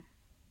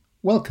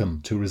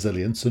Welcome to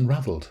Resilience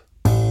Unravelled.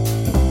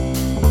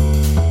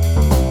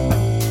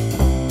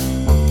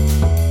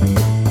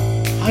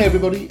 Hi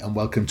everybody and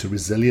welcome to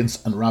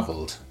Resilience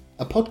Unravelled,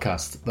 a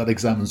podcast that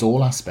examines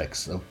all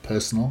aspects of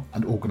personal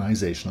and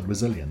organisational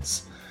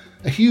resilience.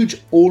 A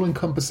huge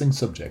all-encompassing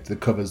subject that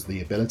covers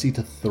the ability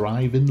to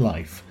thrive in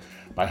life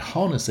by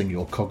harnessing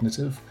your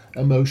cognitive,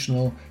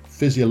 emotional,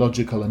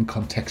 physiological and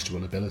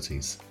contextual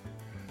abilities.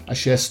 I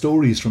share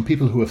stories from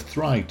people who have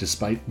thrived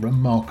despite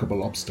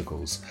remarkable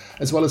obstacles,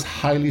 as well as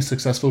highly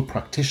successful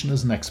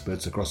practitioners and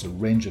experts across a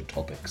range of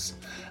topics.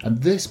 And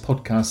this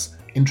podcast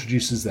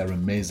introduces their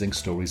amazing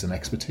stories and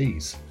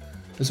expertise,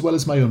 as well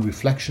as my own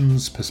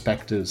reflections,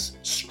 perspectives,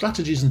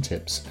 strategies and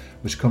tips,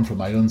 which come from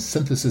my own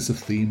synthesis of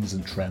themes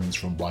and trends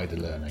from wider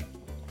learning.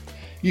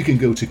 You can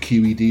go to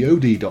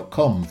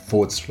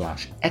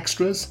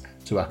qedod.com/extras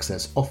to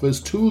access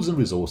offers, tools and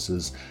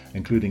resources,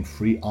 including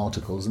free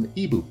articles and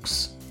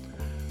ebooks.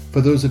 For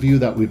those of you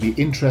that would be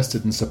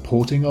interested in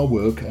supporting our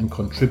work and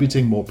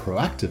contributing more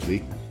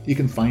proactively, you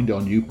can find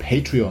our new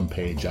Patreon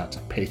page at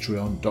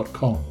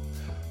patreon.com.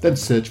 Then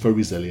search for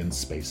Resilience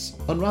Space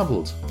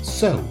Unravelled.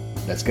 So,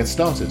 let's get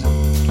started.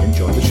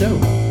 Enjoy the show.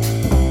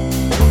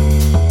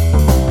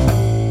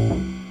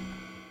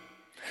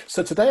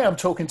 So today I'm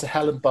talking to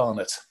Helen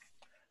Barnett.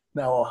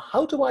 Now,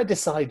 how do I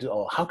decide,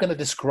 or how can I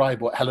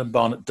describe what Helen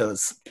Barnett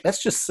does?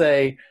 Let's just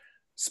say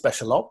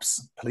special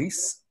ops,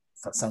 police.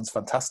 That sounds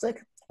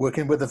fantastic.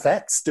 Working with the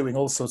vets, doing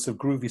all sorts of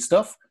groovy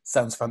stuff.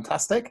 Sounds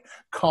fantastic.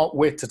 Can't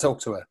wait to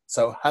talk to her.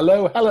 So,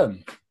 hello,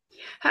 Helen.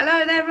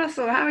 Hello there,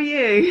 Russell. How are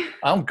you?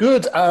 I'm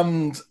good.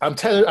 And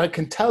I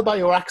can tell by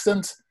your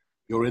accent,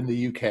 you're in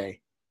the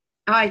UK.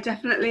 I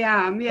definitely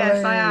am.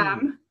 Yes, Hey. I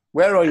am.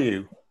 Where are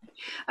you?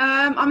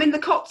 I'm in the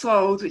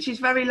Cotswolds, which is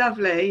very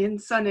lovely and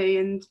sunny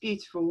and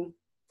beautiful.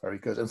 Very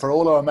good. And for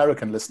all our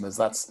American listeners,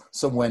 that's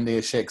somewhere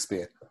near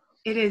Shakespeare.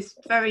 It is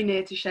very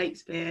near to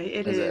Shakespeare.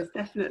 It is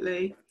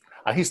definitely.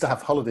 I used to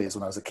have holidays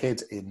when I was a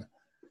kid in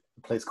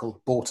a place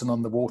called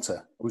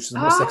Bourton-on-the-Water, which is the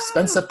most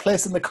expensive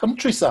place in the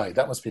countryside.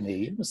 That must be near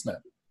you, isn't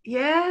it?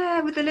 Yeah,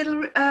 with the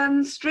little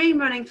stream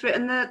running through it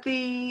and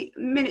the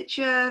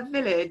miniature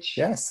village.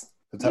 Yes.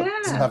 It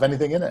doesn't have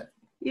anything in it.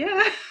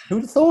 Yeah.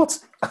 Who'd have thought?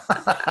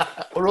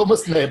 We're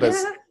almost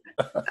neighbours. Yeah.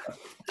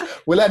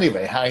 Well,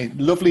 anyway, hi.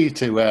 Lovely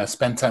to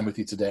spend time with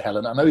you today,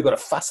 Helen. I know you've got a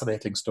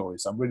fascinating story,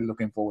 so I'm really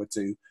looking forward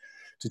to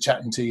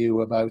chatting to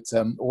you about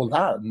all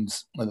that and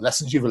the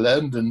lessons you've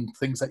learned and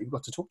things that you've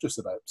got to talk to us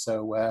about.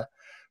 So,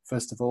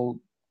 first of all,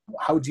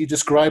 how do you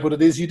describe what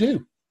it is you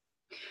do?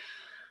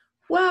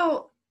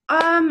 Well,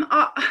 I'm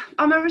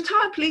a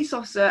retired police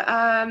officer,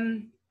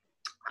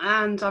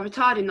 and I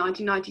retired in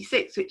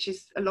 1996, which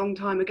is a long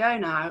time ago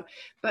now.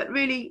 But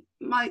really,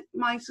 my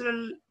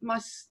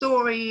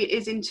story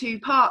is in two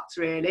parts,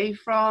 really,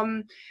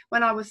 from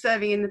when I was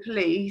serving in the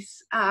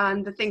police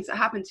and the things that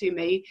happened to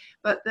me.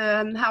 But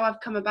how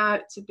I've come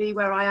about to be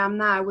where I am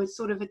now was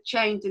sort of a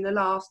change in the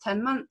last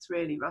 10 months,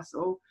 really,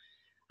 Russell.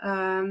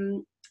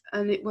 And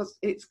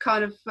it's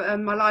kind of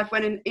my life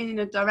went in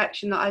a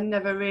direction that I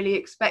never really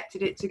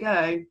expected it to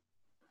go.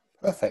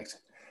 Perfect.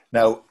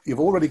 Now, you've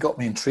already got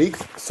me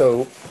intrigued,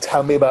 so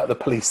tell me about the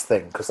police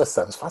thing, because that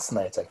sounds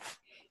fascinating.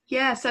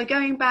 Yeah, so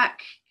going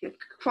back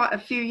quite a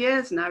few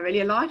years now,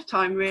 really, a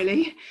lifetime,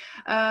 really.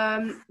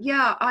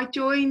 I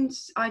joined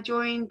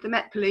the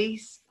Met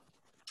Police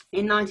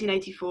in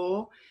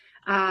 1984,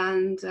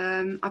 and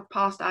I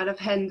passed out of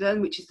Hendon,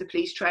 which is the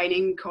police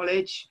training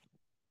college,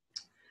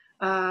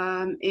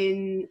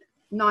 in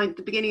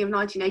the beginning of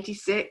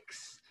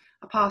 1986.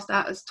 I passed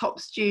out as top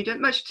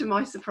student, much to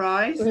my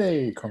surprise.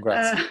 Hey,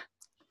 congrats.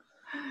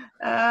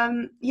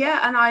 And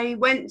I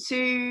went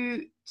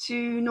to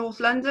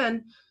North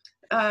London.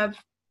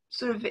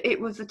 It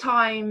was a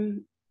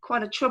time,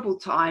 quite a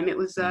troubled time. It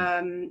was,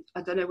 I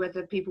don't know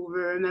whether people will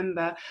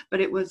remember,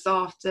 but it was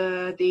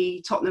after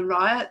the Tottenham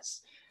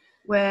riots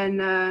when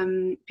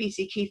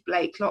PC Keith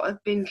Blakelot had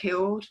been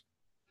killed.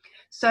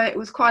 So it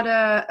was quite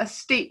a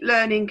steep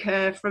learning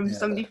curve from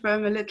somebody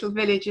from a little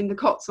village in the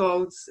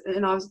Cotswolds,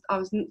 and I was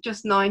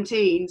just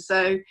 19.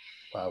 So,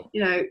 wow.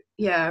 It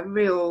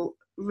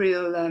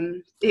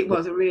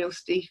was a real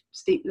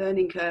steep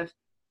learning curve.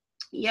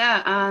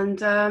 Yeah,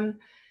 and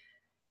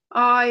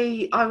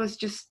I was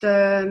just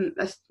a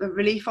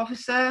relief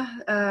officer,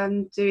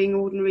 doing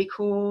ordinary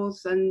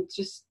calls, and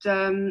just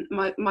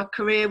my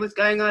career was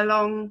going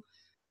along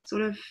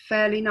sort of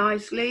fairly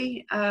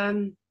nicely.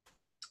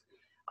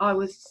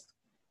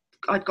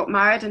 I'd got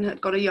married and had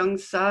got a young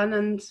son,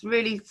 and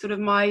really sort of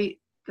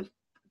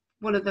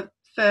one of the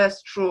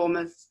first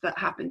traumas that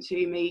happened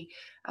to me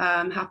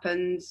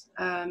happened,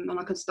 and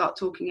I could start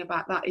talking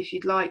about that if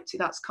you'd like to.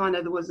 That's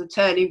was a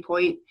turning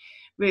point,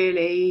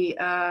 really,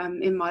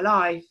 in my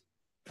life.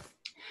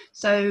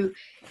 So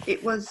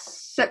it was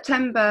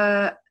 2nd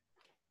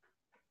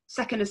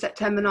of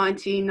September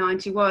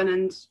 1991,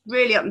 and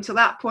really up until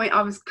that point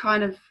I was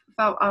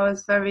felt I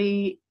was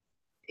very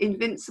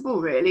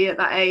invincible, really. At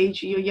that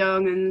age, you're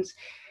young, and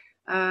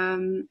I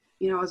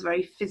was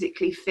very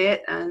physically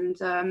fit, and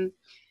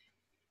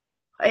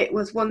It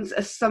was once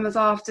a summer's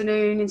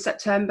afternoon in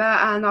September,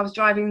 and I was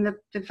driving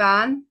the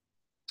van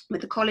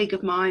with a colleague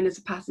of mine as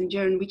a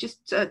passenger, and we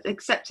just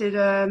accepted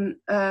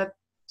a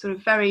sort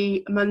of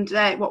very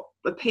mundane, what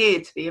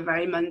appeared to be a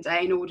very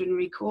mundane,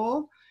 ordinary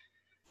call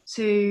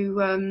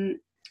to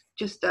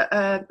just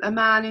a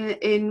man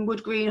in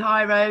Wood Green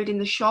High Road in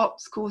the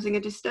shops causing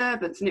a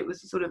disturbance, and it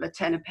was sort of a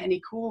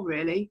penny call,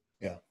 really.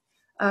 Yeah.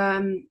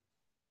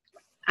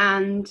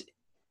 And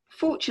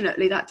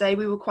fortunately that day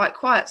we were quite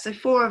quiet, so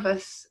 4 of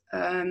us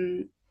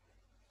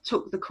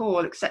accepted the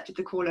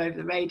call over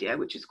the radio,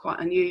 which is quite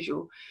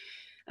unusual.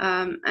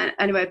 And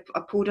anyway, I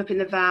pulled up in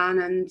the van,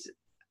 and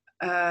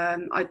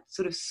I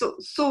sort of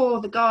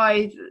saw the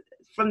guy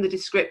from the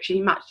description.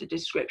 He matched the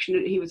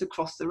description. He was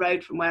across the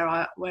road from where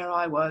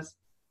I was.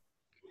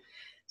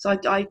 So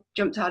I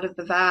jumped out of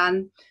the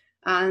van,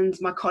 and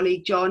my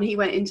colleague John, he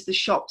went into the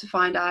shop to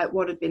find out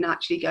what had been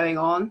actually going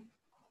on.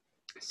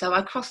 So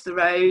I crossed the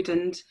road,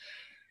 and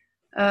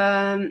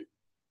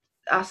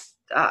asked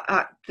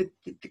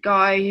the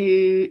guy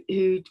who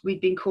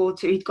we'd been called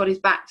to. He'd got his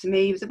back to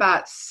me. He was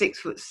about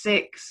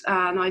 6'6",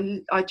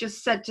 and I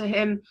just said to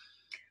him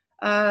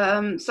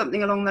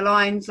something along the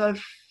lines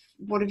of,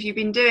 "What have you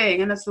been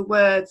doing?" And as the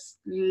words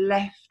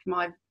left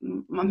my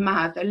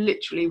mouth, they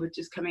literally were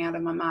just coming out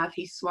of my mouth,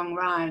 he swung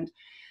round.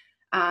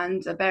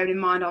 And bearing in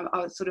mind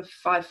I was sort of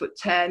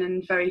 5'10"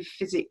 and very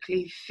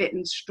physically fit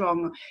and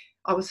strong,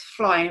 I was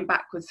flying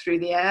backwards through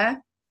the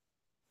air,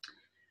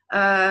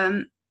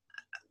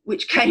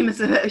 which came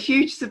as a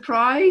huge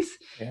surprise.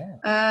 Yeah.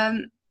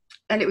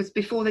 And it was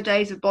before the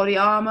days of body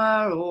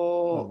armour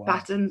or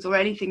batons or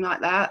anything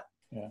like that.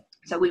 Yeah.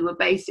 So we were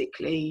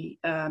basically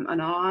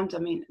unarmed. I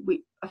mean,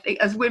 I think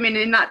as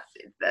women at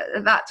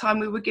that time,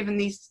 we were given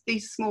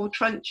these small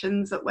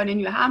truncheons that went in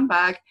your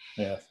handbag.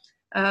 Yeah.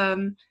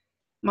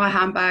 My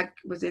handbag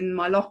was in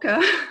my locker,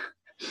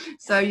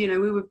 so we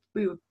were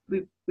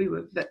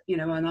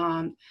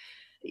unarmed.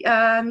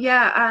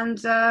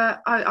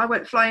 I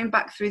went flying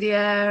back through the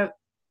air,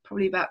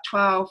 probably about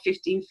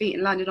 12-15 feet,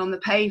 and landed on the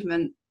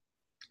pavement.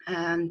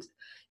 And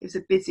it was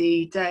a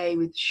busy day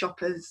with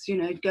shoppers,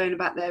 going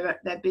about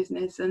their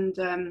business. And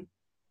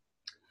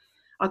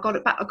I got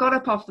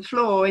up off the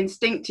floor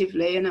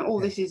instinctively, and all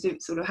this is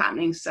sort of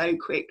happening so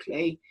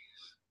quickly.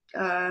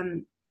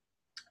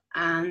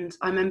 And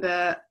I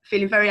remember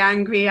feeling very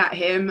angry at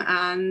him,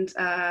 and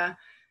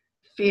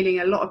feeling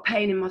a lot of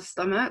pain in my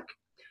stomach.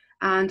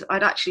 And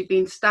I'd actually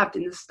been stabbed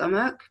in the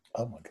stomach.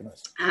 Oh my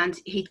goodness. And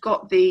he'd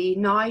got the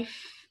knife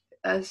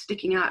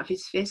sticking out of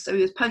his fist. So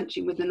he was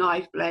punching with the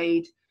knife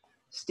blade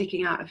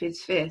sticking out of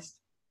his fist.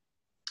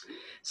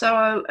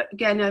 So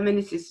again, I mean,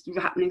 this is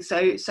happening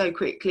so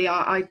quickly.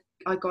 I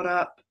got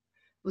up,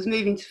 was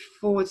moving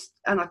forwards,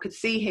 and I could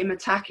see him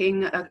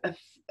attacking a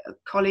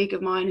colleague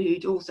of mine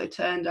who'd also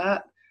turned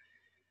up.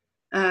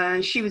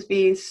 She was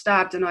being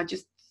stabbed, and I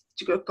just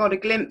got a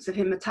glimpse of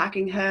him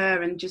attacking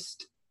her, and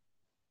just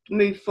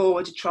moved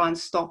forward to try and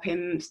stop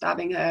him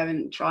stabbing her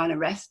and try and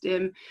arrest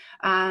him.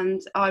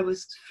 And I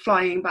was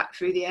flying back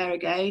through the air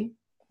again.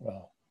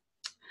 Wow.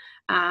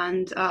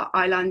 And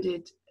I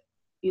landed,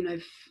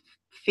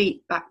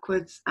 feet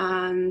backwards,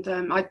 and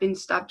I'd been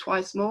stabbed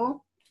twice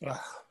more.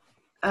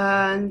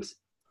 And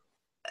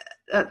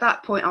at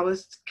that point I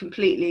was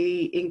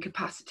completely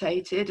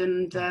incapacitated,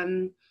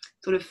 and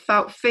sort of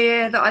felt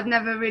fear that I'd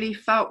never really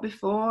felt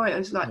before. It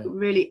was like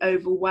really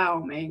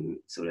overwhelming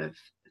sort of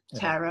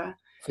terror.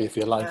 Fear for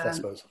your life, I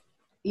suppose.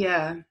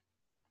 Yeah.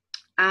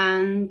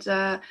 And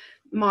I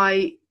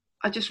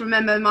just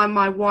remember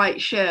my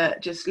white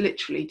shirt just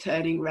literally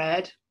turning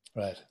red.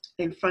 Right.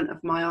 In front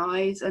of my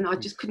eyes, and I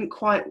just couldn't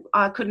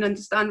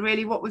understand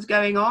really what was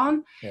going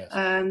on. Yes.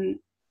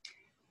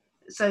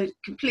 So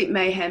complete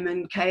mayhem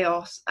and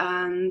chaos,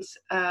 and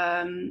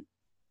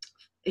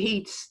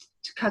he'd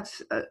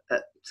cut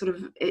sort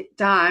of it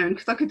down,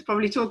 because I could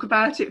probably talk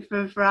about it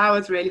for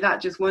hours really,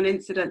 that just one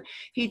incident.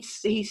 He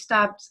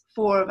stabbed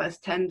 4 of us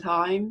 10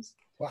 times.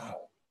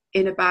 Wow.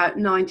 In about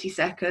 90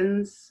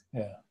 seconds.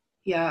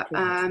 Yeah.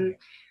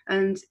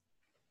 And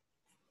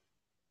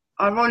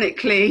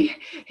ironically,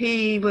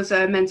 he was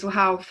a mental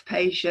health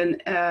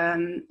patient,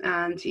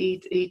 and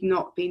he'd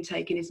not been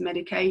taking his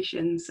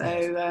medication.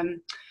 So,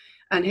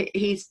 and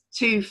his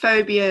 2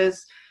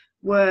 phobias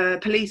were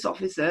police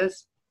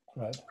officers.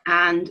 Right.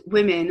 And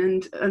women,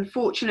 and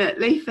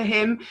unfortunately for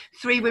him,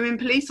 3 women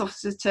police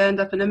officers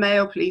turned up and a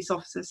male police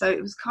officer. So it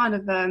was kind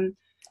of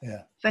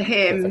for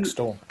him, perfect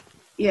storm.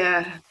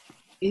 Yeah,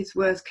 his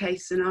worst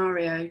case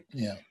scenario.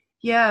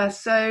 Yeah.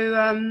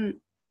 So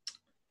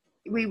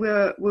we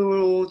were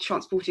all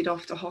transported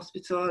off to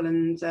hospital,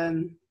 and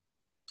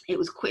it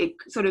was quick.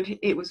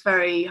 It was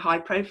very high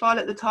profile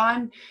at the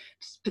time,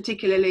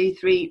 particularly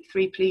three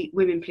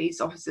women police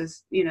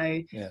officers.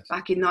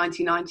 Back in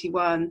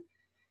 1991.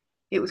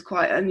 It was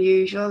quite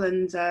unusual,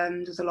 and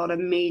there's a lot of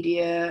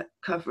media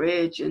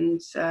coverage,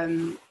 and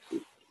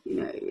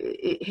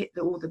it hit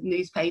all the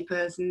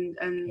newspapers and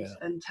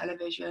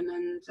television,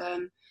 and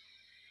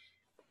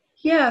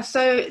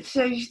so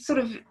sort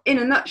of in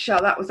a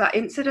nutshell, that was that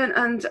incident.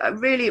 And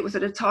really, it was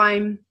at a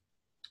time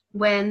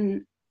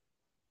when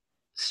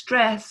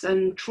stress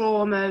and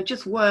trauma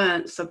just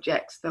weren't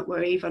subjects that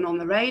were even on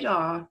the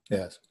radar.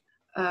 Yes.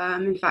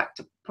 In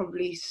fact,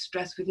 probably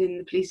stress within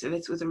the police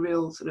service was a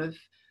real sort of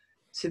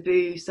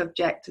taboo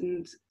subject,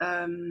 and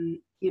a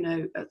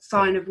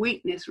sign of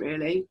weakness,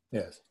 really.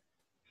 Yes.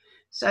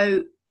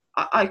 So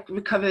I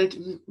recovered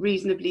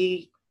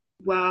reasonably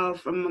well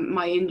from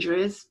my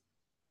injuries,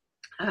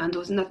 and there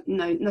was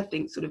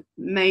nothing sort of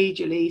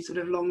majorly sort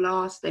of long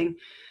lasting.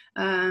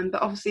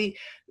 But obviously,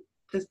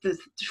 the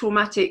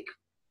traumatic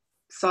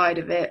side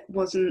of it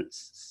wasn't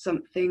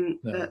something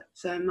that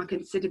I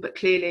considered, but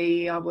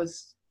clearly I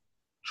was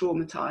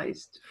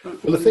traumatized.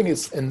 Well, the thing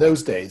is, in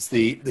those days,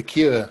 the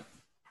cure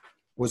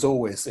was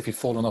always, if you'd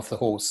fallen off the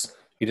horse,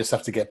 you just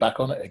have to get back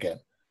on it again.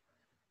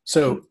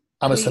 So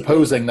I'm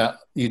supposing that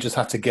you just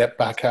have to get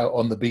back out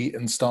on the beat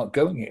and start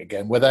going it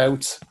again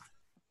without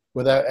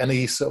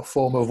any sort of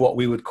form of what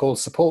we would call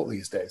support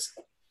these days.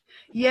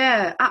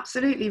 Yeah,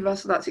 absolutely,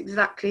 Russell. That's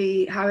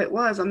exactly how it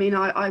was. I mean,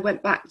 I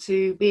went back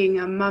to being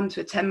a mum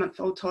to a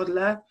 10-month-old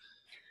toddler.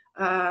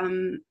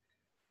 My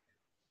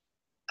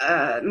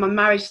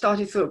marriage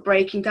started sort of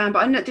breaking down,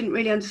 but I didn't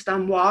really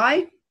understand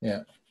why.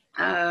 Yeah.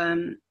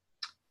 I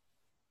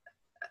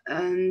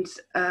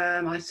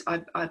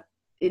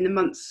in the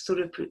months sort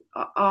of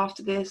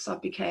after this, I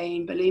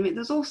became bulimic.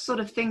 There's all sort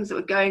of things that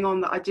were going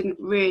on that I didn't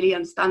really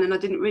understand, and I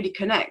didn't really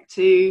connect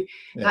to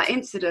that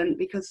incident,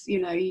 because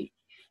you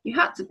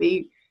had to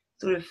be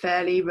sort of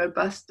fairly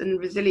robust and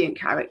resilient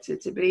character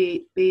to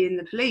be in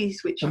the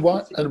police.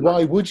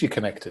 Why would you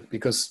connect it?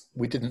 Because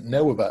we didn't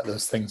know about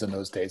those things in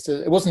those days.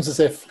 It wasn't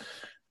as if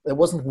there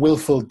wasn't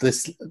willful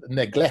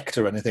neglect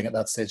or anything at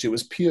that stage. It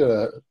was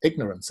pure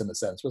ignorance, in a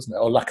sense, wasn't it?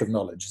 Or lack of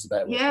knowledge is a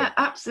better word. Yeah,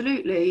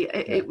 absolutely.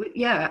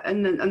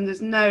 And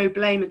there's no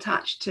blame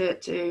attached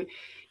to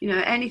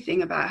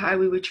anything about how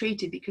we were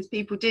treated, because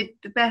people did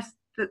the best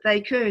that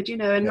they could,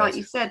 and like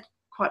you said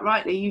quite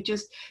rightly, you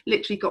just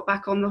literally got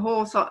back on the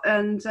horse,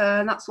 and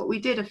that's what we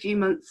did a few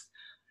months.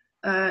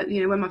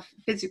 When my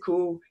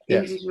physical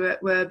injuries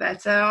were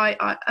better,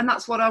 and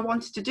that's what I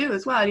wanted to do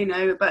as well,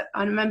 but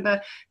I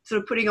remember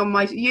sort of putting on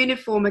my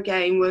uniform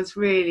again was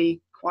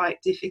really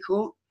quite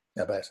difficult.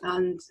 I bet.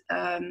 And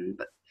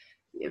but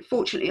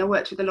fortunately I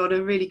worked with a lot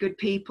of really good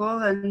people,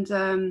 and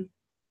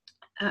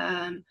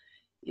I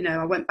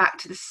went back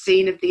to the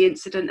scene of the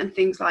incident and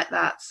things like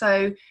that.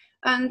 So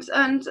and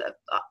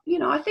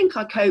I think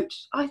I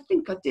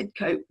did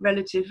cope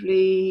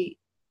relatively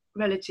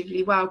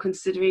well,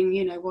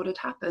 considering what had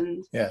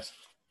happened. Yes.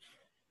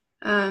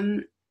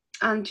 And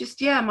just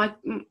my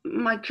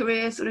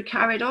career sort of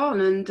carried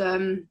on, and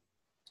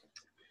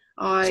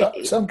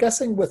so I'm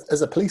guessing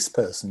as a police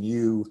person,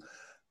 the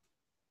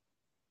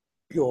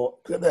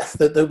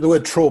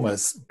word trauma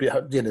is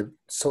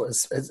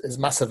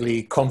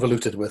massively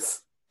convoluted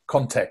with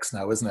context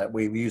now, isn't it?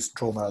 We use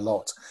trauma a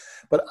lot,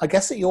 but I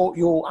guess that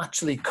you're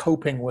actually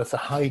coping with a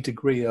high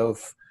degree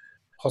of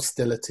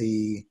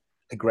hostility,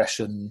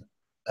 aggression,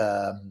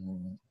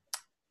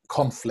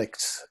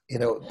 conflict.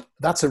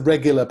 That's a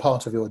regular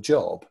part of your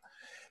job.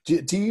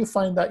 Do you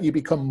find that you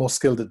become more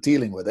skilled at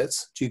dealing with it?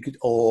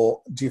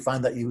 Or do you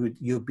find that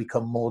you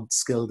become more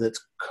skilled at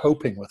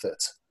coping with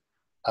it?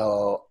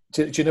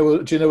 Do you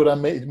know what I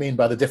mean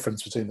by the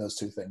difference between those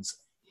two things?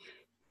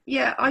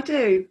 Yeah, I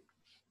do.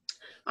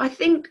 I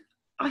think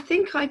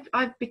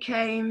I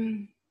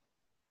became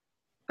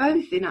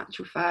both, in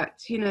actual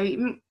fact.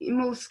 You're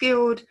more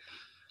skilled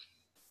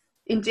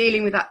in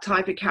dealing with that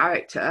type of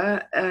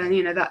character, and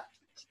that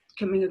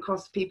coming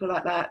across people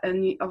like that,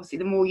 and obviously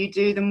the more you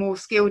do, the more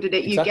skilled at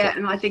it you get.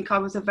 And I think I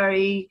got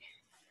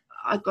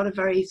a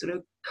very sort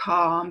of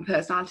calm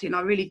personality, and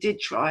I really did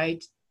try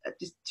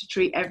to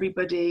treat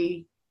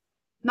everybody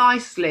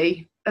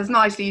nicely as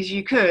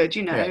you could.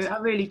 Yes. I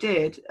really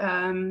did,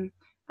 and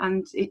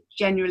it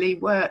generally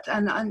worked.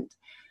 And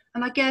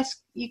I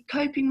guess you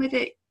coping with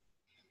it.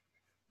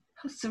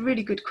 That's a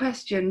really good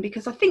question,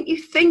 because I think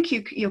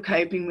you're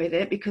coping with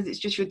it because it's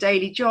just your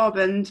daily job,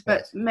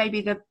 but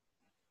maybe the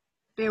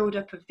build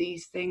up of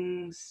these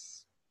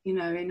things,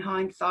 in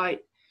hindsight,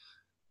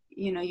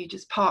 you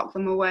just park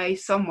them away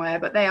somewhere,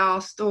 but they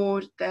are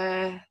stored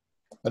there.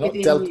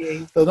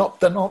 They're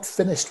not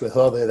finished with,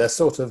 are they? They're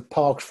sort of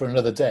parked for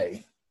another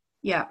day.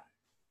 Yeah.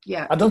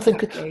 I don't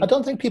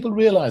think people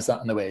realise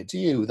that in a way. Do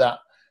you? That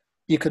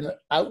you can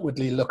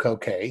outwardly look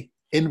okay,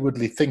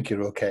 inwardly think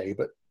you're okay,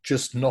 but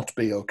just not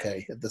be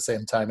okay at the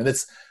same time. And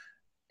it's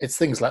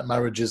things like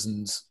marriages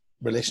and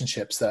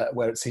relationships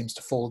where it seems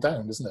to fall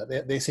down, isn't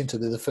it? They seem to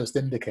be the first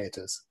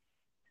indicators.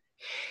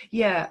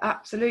 Yeah,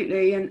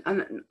 absolutely.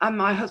 And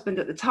my husband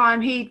at the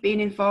time, he'd been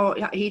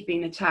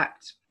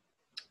attacked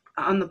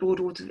on the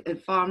Boardwalk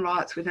Farm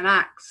riots with an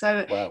axe.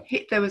 So wow.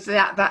 There was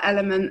that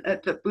element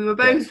that we were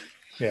both,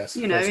 yes,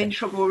 in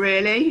trouble,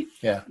 really.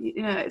 Yeah.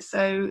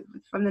 So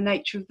from the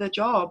nature of the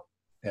job.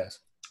 Yes.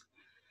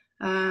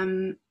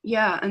 And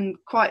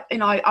quite,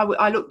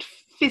 I looked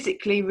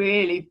physically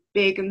really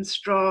big and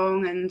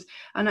strong,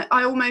 and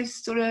I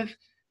almost sort of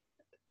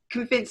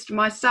convinced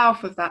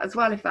myself of that as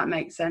well, if that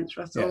makes sense,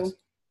 Russell.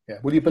 Yeah.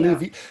 Well, you Yeah.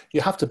 believe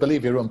you have to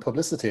believe your own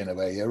publicity in a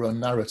way, your own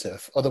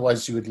narrative.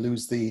 Otherwise, you would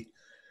lose the.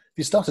 If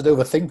you started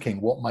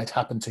overthinking what might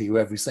happen to you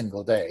every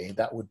single day,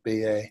 that would be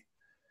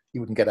you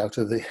wouldn't get out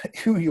of the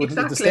you wouldn't leave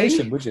the Exactly.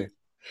 station, would you?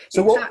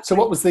 So what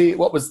Exactly.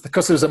 was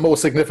because there was a more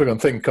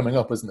significant thing coming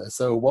up, isn't there?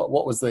 So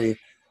what was the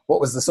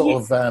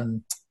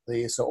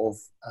Yeah. sort of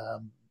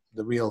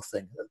the real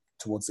thing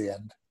towards the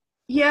end?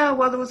 Yeah,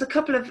 well, there was a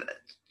couple of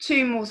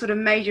two more sort of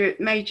major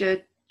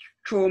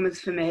traumas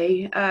for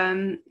me.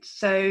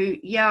 So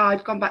yeah,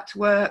 I'd gone back to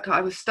work.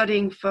 I was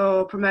studying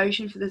for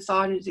promotion for the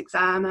sergeant's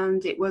exam,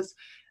 and it was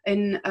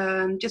in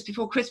just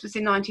before Christmas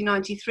in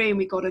 1993, and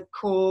we got a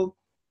call,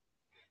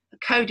 a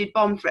coded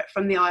bomb threat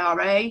from the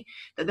IRA,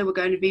 that there were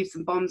going to be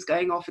some bombs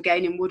going off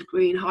again in Wood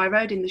Green High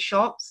Road in the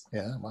shops.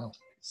 Yeah, wow.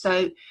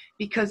 So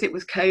because it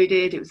was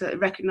coded, it was a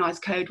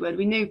recognised code word,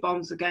 we knew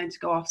bombs were going to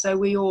go off. So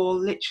we all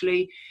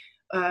literally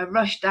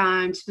rushed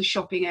down to the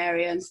shopping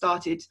area and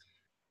started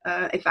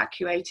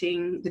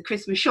evacuating the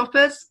Christmas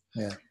shoppers.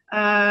 Yeah.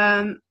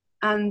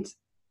 And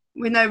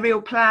with no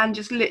real plan,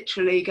 just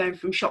literally going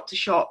from shop to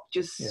shop,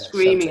 just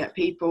screaming shouting at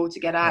people to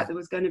get out. Yeah. There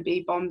was going to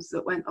be bombs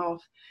that went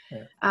off.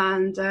 Yeah.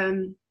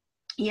 And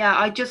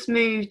I just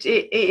moved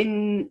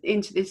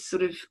into this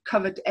sort of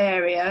covered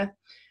area,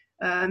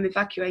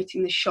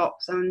 evacuating the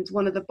shops, and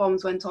one of the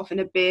bombs went off in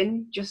a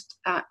bin just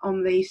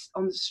on the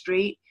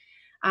street,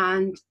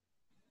 and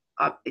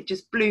it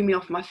just blew me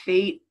off my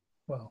feet.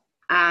 Wow.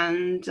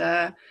 And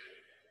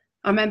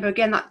I remember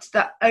again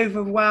that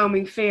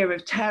overwhelming fear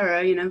of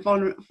terror,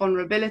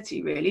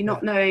 vulnerability, really,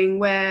 not knowing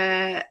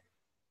where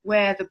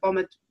the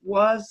bomber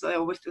was,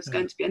 or if there was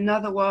going to be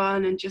another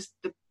one, and just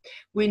the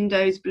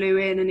windows blew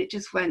in, and it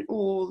just went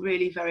all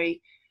really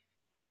very,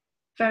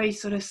 very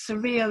sort of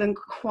surreal and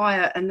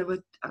quiet. And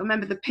I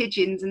remember the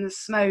pigeons and the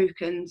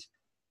smoke, and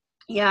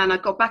I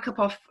got back up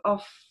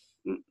off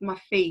my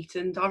feet,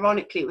 and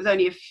ironically it was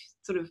only a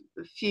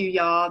few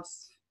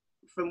yards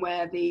from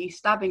where the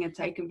stabbing had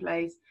taken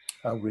place.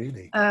 Oh,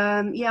 really?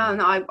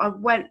 And I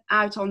went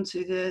out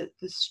onto the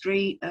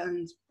street,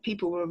 and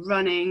people were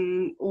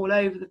running all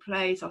over the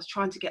place. I was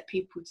trying to get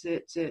people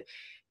to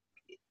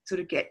sort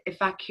of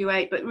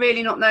evacuate, but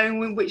really not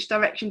knowing in which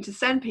direction to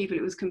send people.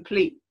 It was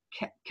complete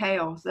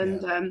chaos.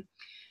 And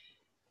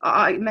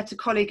I met a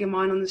colleague of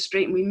mine on the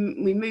street,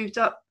 and we moved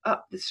up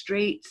the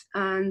street,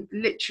 and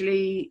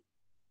literally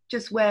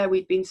just where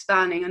we'd been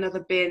standing, another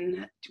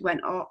bin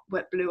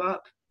blew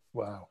up.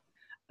 Wow.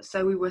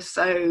 So we were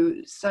so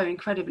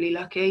incredibly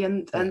lucky,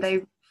 and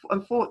they,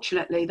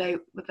 unfortunately, they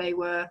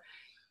were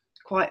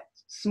quite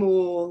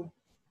small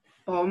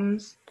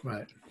bombs.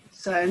 Right.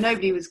 So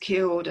nobody was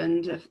killed,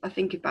 and I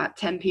think about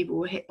 10 people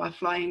were hit by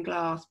flying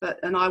glass.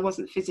 And I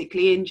wasn't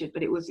physically injured,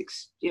 but it was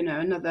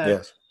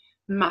another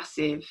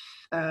massive,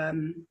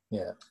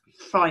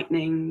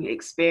 frightening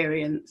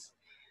experience.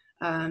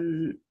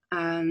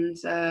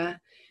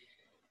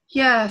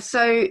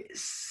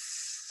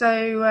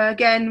 So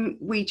again,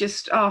 we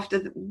just,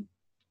 after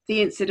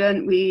the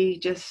incident, we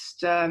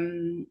just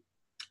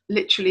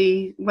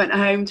literally went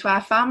home to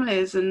our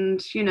families, and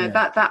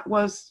that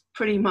was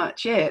pretty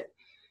much it.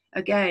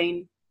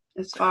 Again,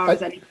 as far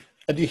as any.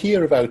 And you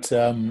hear about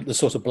the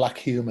sort of black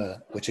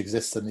humour which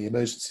exists in the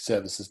emergency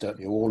services, don't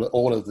you?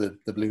 All of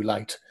the blue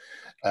light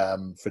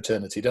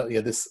fraternity, don't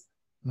you?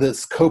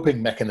 This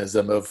coping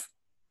mechanism of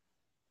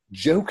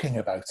joking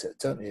about it,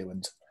 don't you?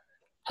 And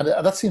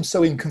that seems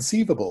so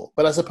inconceivable.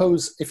 But I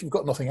suppose if you've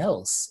got nothing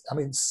else, I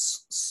mean,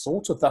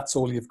 sort of that's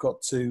all you've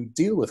got to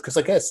deal with. Because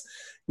I guess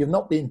you've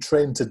not been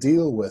trained to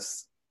deal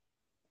with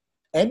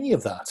any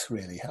of that,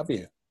 really, have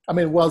you? I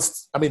mean,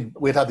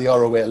 we'd had the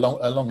ROA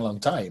a long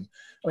time.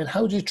 I mean,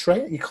 how do you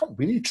train? You can't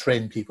really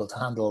train people to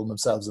handle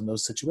themselves in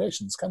those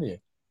situations, can you?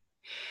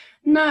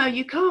 No,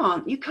 you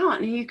can't. You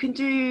can't. And you can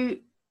do...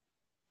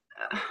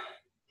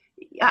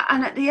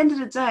 and at the end of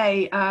the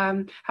day,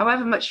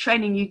 however much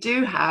training you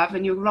do have,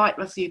 and you're right,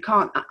 Russell, you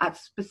can't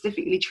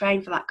specifically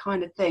train for that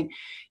kind of thing.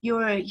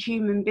 You're a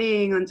human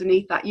being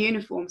underneath that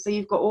uniform, so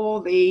you've got all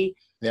the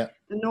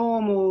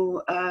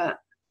normal,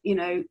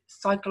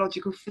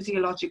 psychological,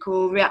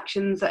 physiological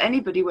reactions that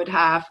anybody would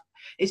have.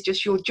 It's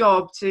just your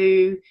job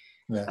to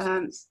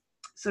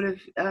sort of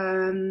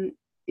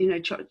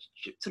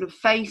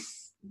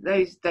face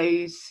those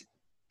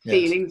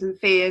feelings and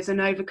fears and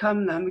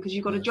overcome them, because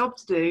you've got a job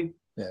to do.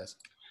 Yes.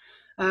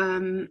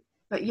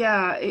 But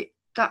yeah,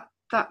 that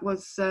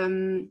was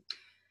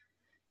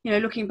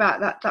looking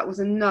back, that was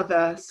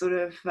another sort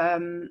of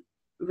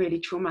really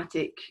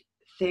traumatic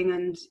thing.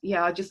 And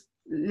I just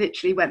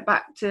literally went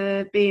back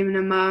to being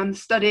a mum,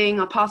 studying.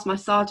 I passed my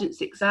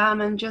sergeant's exam,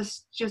 and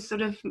just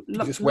sort of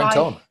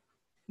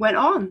went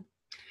on.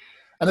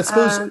 And I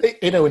suppose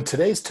in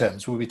today's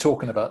terms we'll be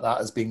talking about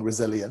that as being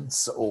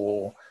resilience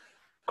or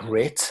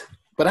grit,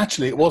 but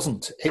actually it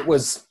wasn't. It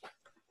was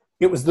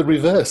the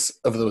reverse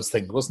of those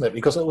things, wasn't it?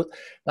 Because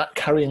that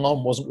carrying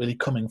on wasn't really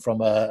coming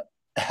from a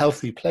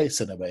healthy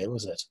place in a way,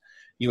 was it?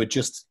 You were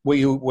just, were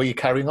you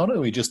carrying on, or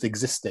were you just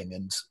existing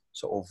and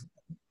sort of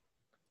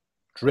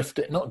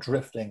not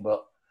drifting,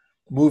 but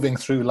moving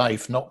through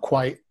life, not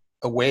quite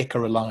awake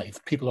or alive.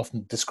 People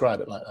often describe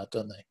it like that,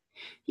 don't they?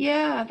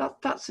 Yeah,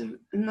 that's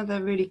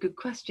another really good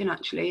question,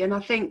 actually. And I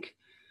think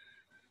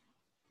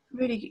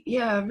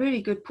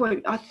really good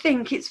point. I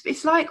think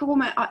it's like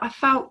almost I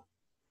felt,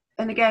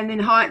 and again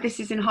this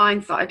is in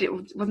hindsight. I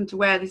wasn't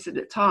aware of this at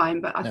the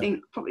time, but I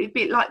think probably a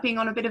bit like being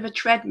on a bit of a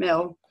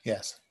treadmill.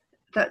 Yes.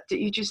 That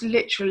you just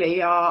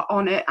literally are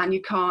on it and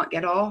you can't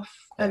get off.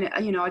 And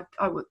I'd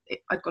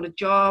got a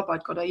job,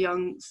 I'd got a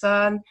young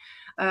son.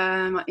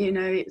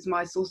 It was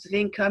my source of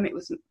income. It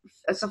was,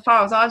 as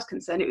far as I was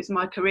concerned, it was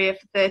my career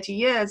for 30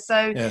 years.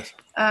 So, yes.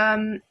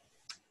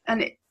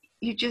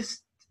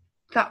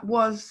 That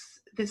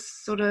was this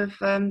sort of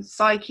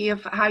psyche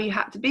of how you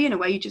had to be in a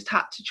way. You just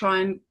had to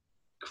try and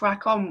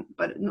crack on.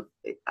 But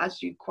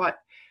as you quite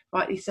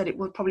rightly said, it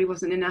probably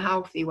wasn't in a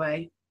healthy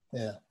way.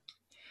 Yeah.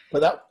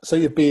 But so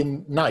you've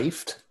been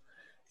knifed,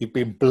 you've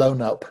been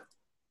blown up,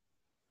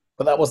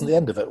 but that wasn't the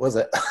end of it, was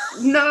it?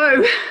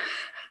 No.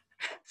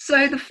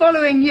 So the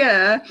following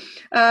year,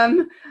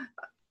 I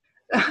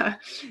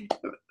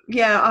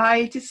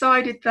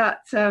decided that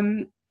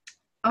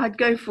I'd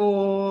go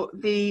for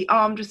the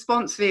armed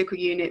response vehicle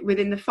unit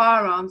within the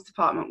firearms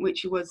department,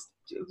 which was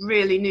a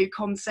really new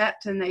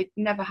concept, and they'd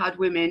never had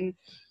women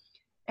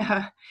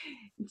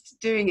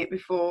doing it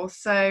before.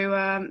 So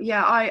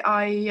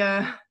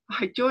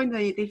I joined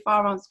the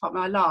firearms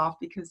department. I laugh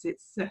because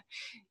it's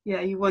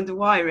you wonder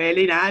why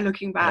really now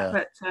looking back,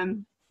 but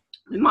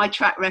my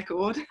track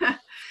record.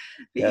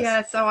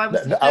 Yes. So I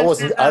was. No, I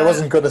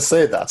wasn't going to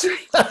say that.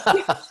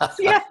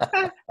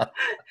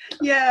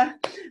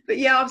 But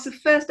I was the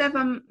first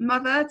ever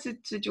mother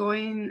to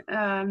join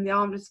the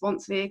armed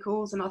response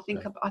vehicles, and I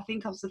think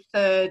I was the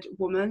third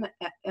woman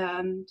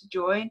to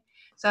join.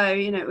 So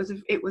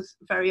it was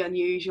very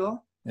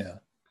unusual. Yeah.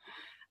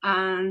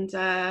 And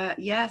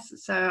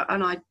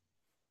and I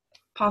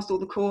passed all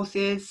the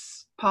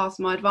courses, passed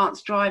my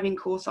advanced driving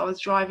course. I was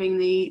driving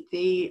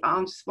the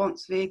armed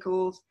response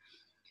vehicles,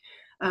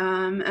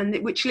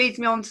 which leads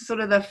me on to sort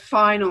of the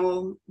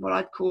final, what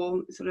I'd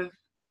call sort of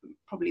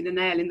probably the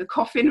nail in the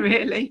coffin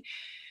really,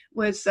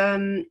 was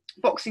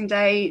Boxing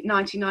Day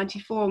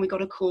 1994, and we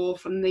got a call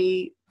from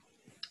the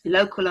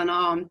local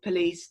unarmed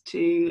police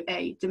to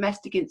a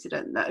domestic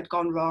incident that had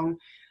gone wrong,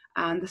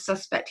 and the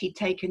suspect, he'd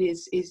taken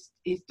his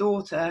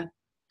daughter,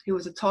 who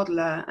was a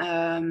toddler,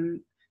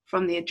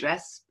 from the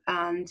address,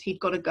 and he'd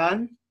got a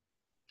gun.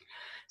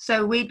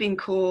 So we'd been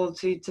called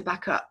to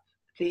back up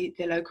the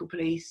local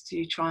police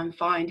to try and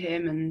find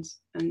him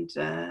and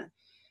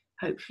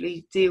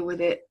hopefully deal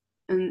with it.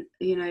 And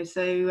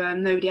so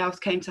nobody else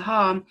came to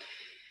harm.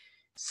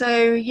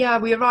 So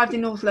we arrived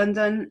in North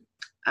London,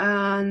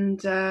 and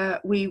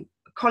me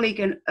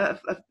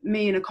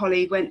and a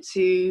colleague went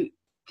to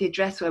the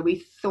address where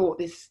we thought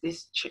this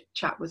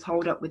chap was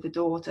holed up with the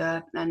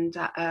daughter, and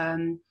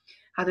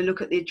had a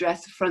look at the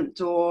address, the front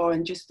door,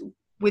 and just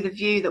with a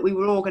view that we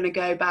were all going to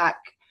go back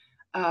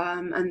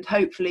and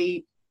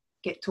hopefully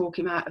talk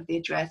him out of the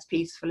address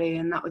peacefully,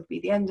 and that would be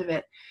the end of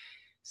it.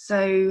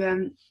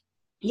 So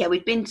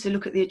we'd been to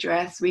look at the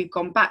address. We've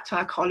gone back to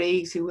our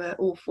colleagues, who were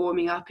all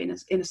forming up in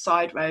a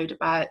side road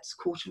about a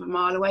quarter of a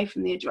mile away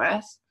from the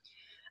address.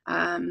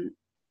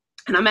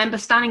 And I remember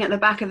standing at the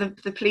back of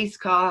the police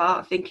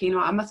car thinking,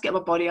 I must get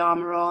my body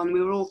armour on. We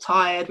were all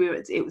tired.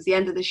 It was the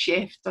end of the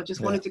shift. I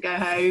just wanted to go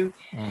home.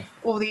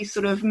 All these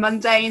sort of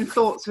mundane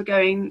thoughts were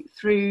going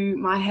through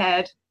my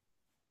head.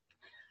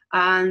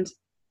 And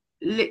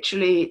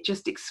literally it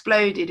just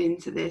exploded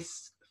into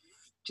this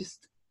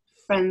just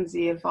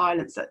frenzy of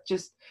violence that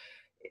just,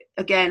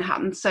 again,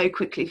 happened so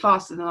quickly,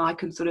 faster than I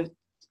can sort of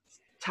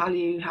tell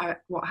you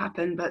what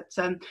happened. But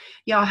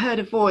I heard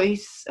a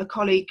voice, a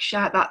colleague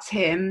shout, "That's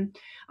him."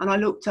 And I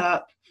looked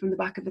up from the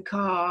back of the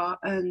car,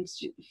 and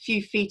a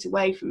few feet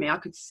away from me I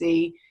could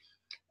see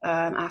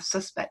our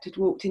suspect had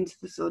walked into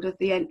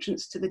the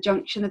entrance to the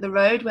junction of the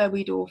road where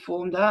we'd all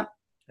formed up.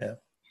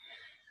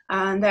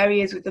 And there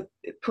he is with the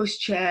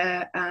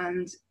pushchair,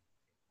 and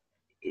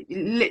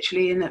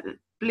literally in a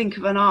blink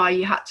of an eye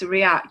you had to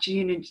react.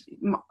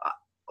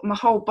 My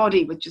whole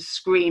body was just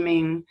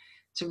screaming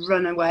to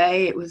run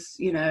away. It was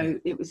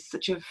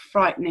such a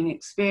frightening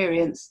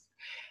experience,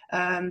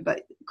 but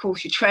of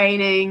course your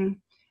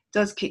training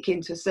does kick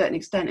in to a certain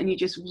extent, and you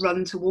just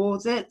run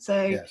towards it.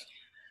 So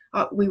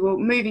we were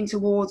moving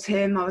towards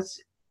him. I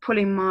was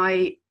pulling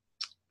my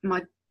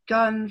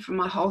gun from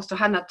my holster. I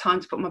hadn't had time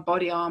to put my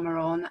body armour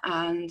on,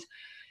 and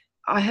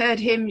I heard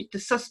the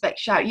suspect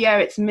shout, "Yeah,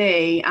 it's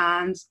me,"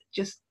 and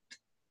just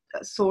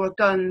saw a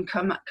gun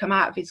come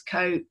out of his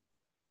coat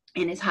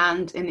in his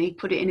hand, and he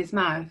put it in his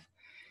mouth.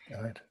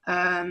 Right.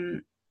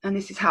 And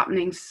this is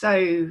happening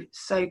so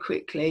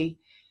quickly,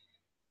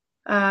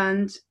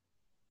 and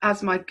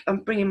as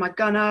I'm bringing my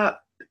gun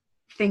up,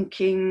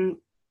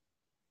 thinking,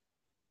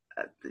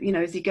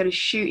 is he going to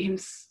shoot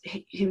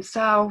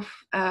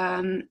himself?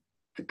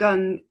 The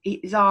gun,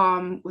 his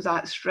arm was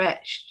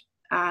outstretched,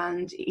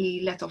 and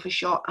he let off a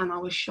shot, and I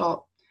was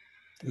shot.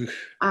 Oof.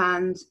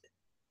 And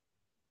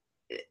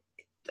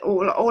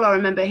all I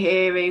remember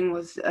hearing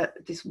was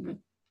this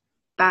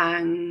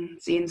bang,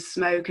 seeing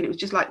smoke, and it was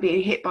just like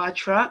being hit by a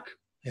truck.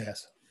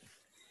 Yes.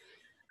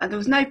 And there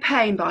was no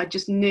pain, but I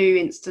just knew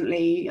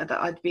instantly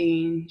that I'd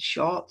been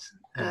shot,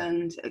 Yeah.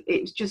 and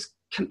it was just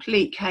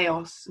complete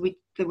chaos.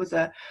 There was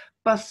a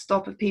bus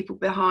stop of people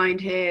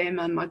behind him,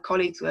 and my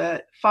colleagues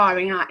were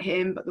firing at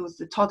him, but there was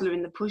the toddler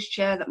in the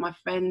pushchair that my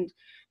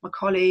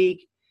colleague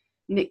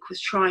Nick,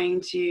 was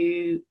trying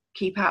to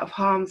keep out of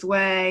harm's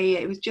way.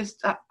 It was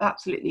just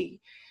absolutely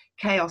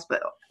chaos,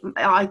 but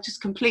I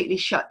just completely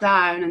shut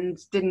down and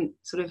didn't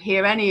sort of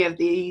hear any of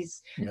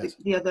these, yes.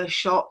 the other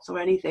shots or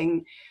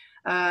anything.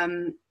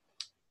 And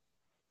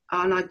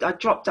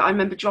I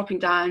remember dropping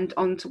down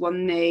onto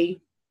one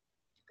knee,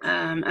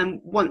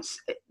 and once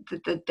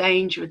the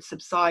danger had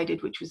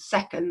subsided, which was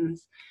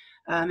seconds,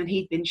 and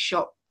he'd been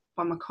shot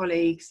by my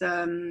colleagues,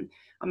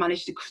 I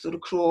managed to sort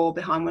of crawl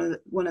behind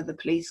one of the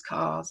police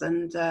cars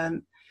and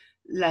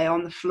lay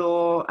on the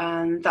floor,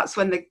 and that's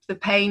when the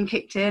pain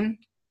kicked in.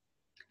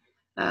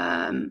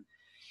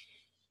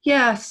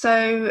 Yeah,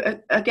 so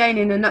again,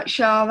 in a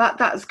nutshell,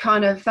 that's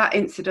kind of that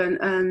incident.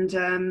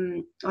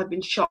 And I'd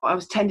been shot. I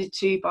was tended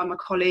to by my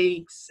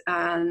colleagues,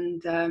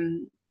 and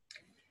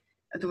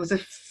there was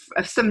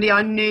somebody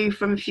I knew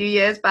from a few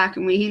years back,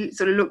 and he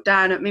sort of looked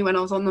down at me when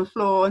I was on the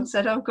floor and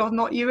said, "Oh God,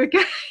 not you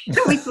again."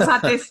 We sort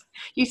of had this,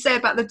 you say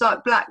about the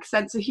dark black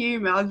sense of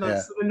humour. I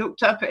sort of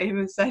looked up at him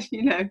and said,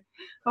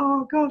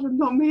 "Oh God,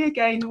 not me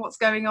again. What's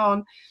going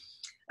on?"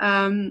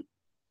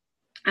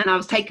 And I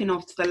was taken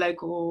off to the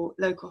local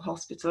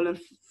hospital, and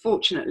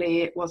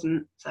fortunately it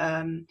wasn't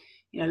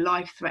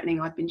life-threatening.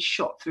 I'd been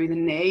shot through the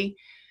knee,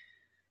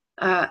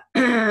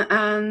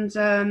 and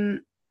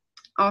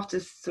after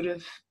sort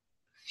of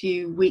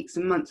few weeks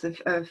and months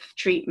of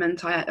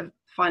treatment, I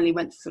finally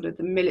went to sort of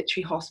the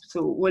military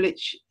hospital,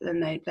 Woolwich,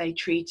 and they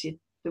treated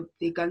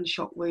the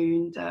gunshot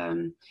wound.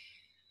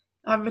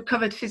 I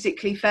recovered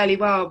physically fairly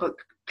well, but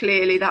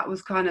clearly that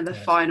was kind of the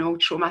final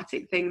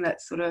traumatic thing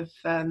that sort of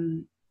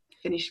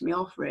finished me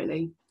off,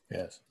 really.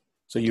 Yes.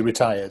 So you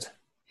retired?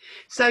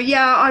 So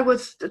yeah, I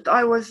was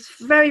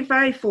very,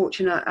 very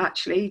fortunate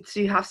actually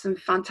to have some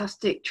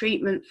fantastic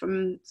treatment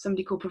from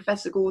somebody called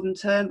Professor Gordon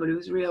Turnbull, who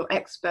was a real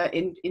expert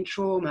in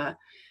trauma.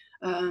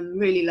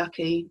 Really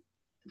lucky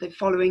the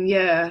following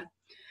year.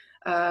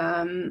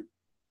 I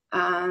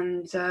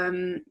was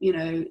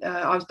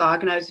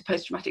diagnosed with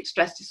post-traumatic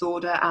stress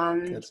disorder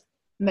and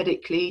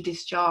medically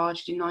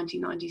discharged in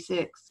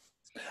 1996.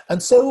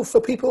 And so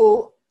for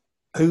people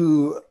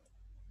who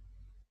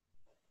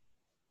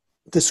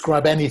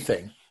describe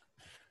anything,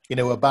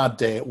 a bad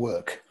day at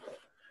work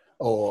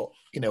or,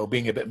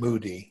 being a bit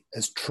moody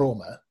as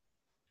trauma,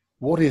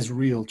 what is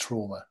real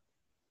trauma?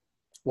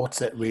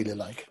 What's it really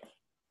like?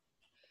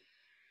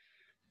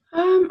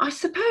 I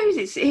suppose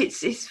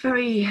it's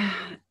very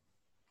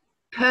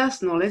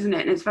personal, isn't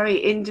it? And it's very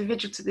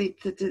individual to the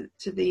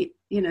the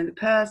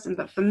person.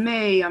 But for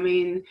me,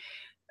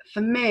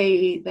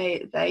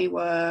 they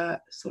were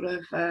sort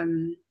of.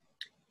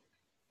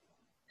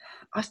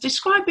 I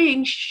describe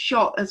being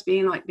shot as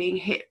being like being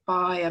hit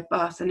by a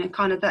bus, and then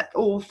kind of that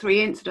all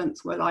three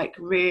incidents were like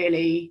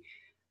really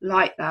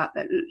like that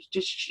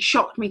just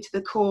shocked me to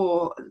the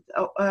core.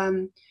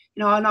 And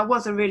I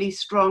was a really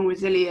strong,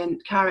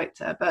 resilient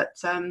character, but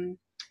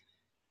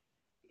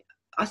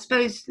I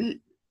suppose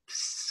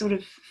sort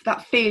of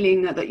that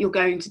feeling that you're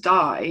going to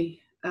die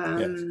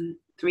 3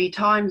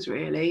 times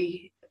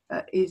really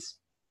is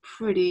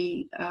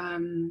pretty,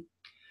 and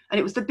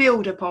it was the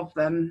build-up of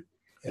them.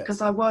 Yes.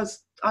 Because I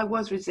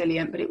was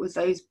resilient, but it was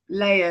those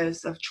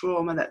layers of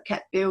trauma that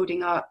kept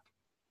building up,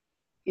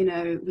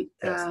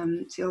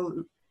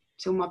 till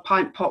my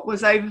pint pot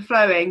was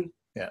overflowing.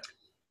 Yeah.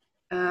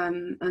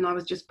 And I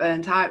was just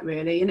burnt out,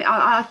 really. And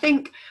I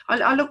think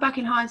I look back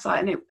in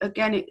hindsight, and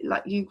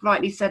like you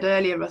rightly said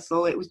earlier,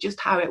 Russell, it was just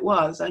how it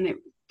was, and it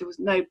was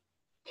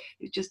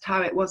just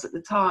how it was at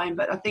the time.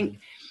 But I think,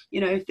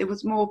 if there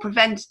was more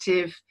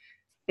preventative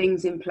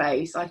things in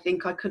place, I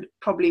think I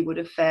would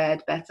have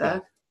fared better. Yeah.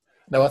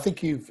 No, I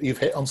think you've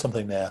hit on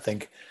something there. I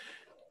think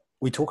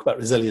we talk about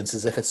resilience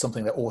as if it's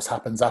something that always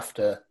happens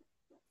after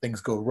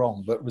things go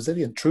wrong, but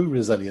true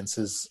resilience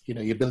is,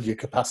 you build your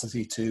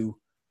capacity to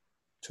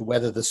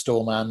weather the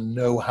storm and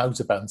know how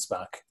to bounce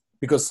back.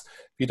 Because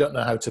if you don't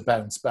know how to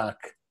bounce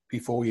back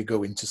before you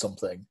go into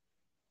something,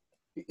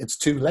 it's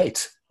too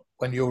late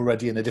when you're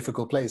already in a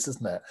difficult place,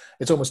 isn't it?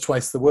 It's almost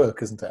twice the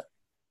work, isn't it?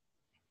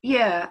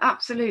 Yeah,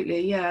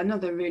 absolutely. Yeah,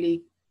 another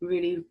really,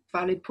 really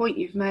valid point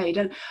you've made.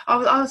 And I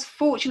was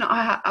fortunate.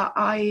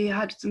 I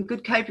had some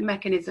good coping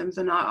mechanisms,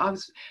 and I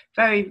was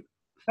very,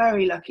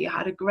 very lucky. I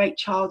had a great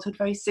childhood,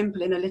 very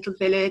simple, in a little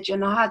village,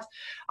 and I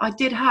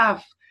did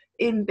have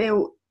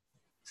inbuilt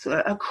sort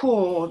of a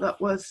core that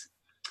was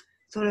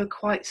sort of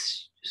quite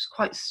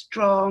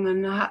strong,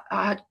 and I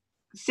had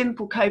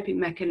simple coping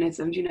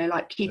mechanisms,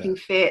 like keeping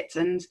fit.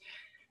 And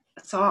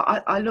so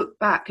I look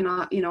back, and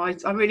I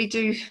really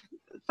do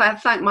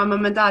thank my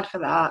mum and dad for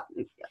that,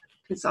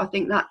 because I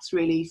think that's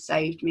really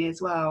saved me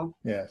as well.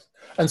 Yes.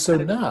 And so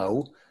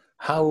now,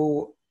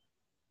 how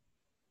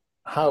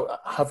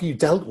have you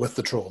dealt with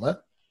the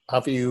trauma?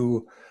 Have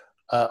you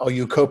Are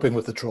you coping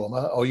with the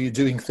trauma? Are you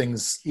doing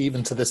things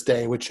even to this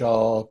day which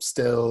are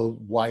still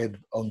wired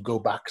and go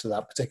back to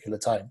that particular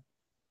time?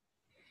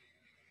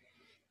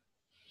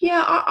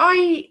 Yeah,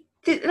 I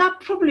that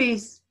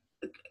probably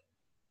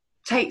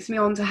takes me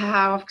on to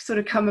how I've sort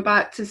of come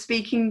about to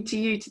speaking to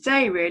you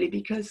today, really,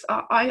 because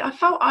I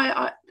felt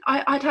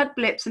I'd had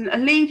blips, and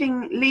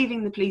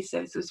leaving the police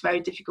service was very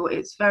difficult. It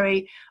was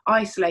very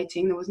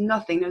isolating. There was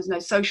nothing. There was no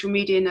social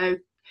media, no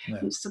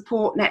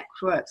support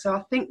network. So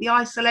I think the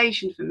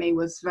isolation for me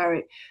was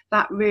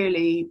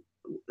really,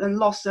 and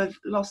loss of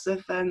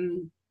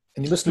and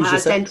you must lose my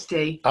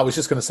identity. I was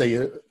just going to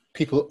say,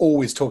 people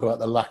always talk about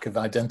the lack of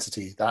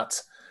identity,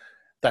 that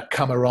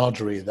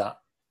camaraderie, that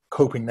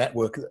coping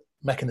network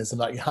mechanism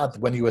that you had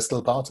when you were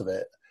still part of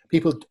it.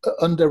 People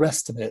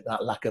underestimate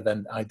that lack of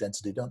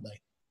identity, don't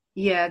they?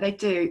 Yeah, they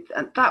do.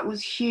 And that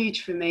was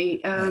huge for me.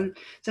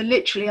 So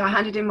literally I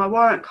handed in my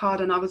warrant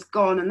card and I was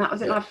gone, and that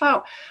was it. And I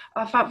felt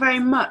very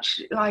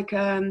much like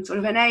sort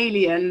of an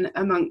alien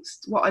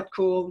amongst what I'd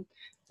call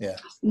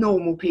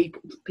normal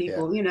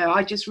people. You know,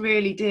 I just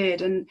really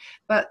did. There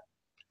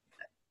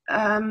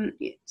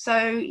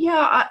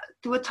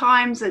were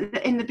times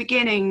in the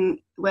beginning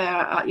where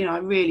I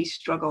really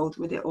struggled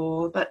with it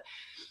all, but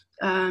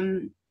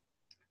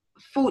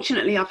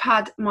fortunately I've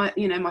had my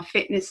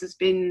fitness has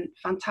been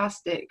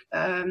fantastic,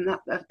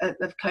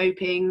 of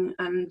coping,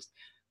 and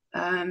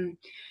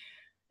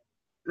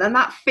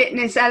that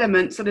fitness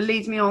element sort of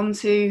leads me on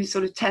to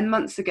sort of 10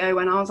 months ago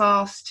when I was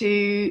asked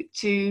to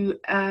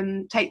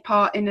take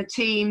part in a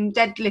team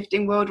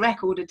deadlifting world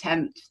record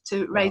attempt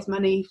to raise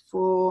money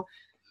for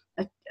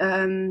a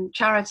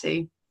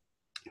charity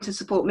to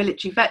support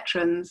military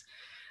veterans,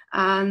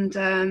 and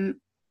for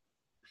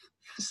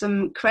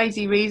some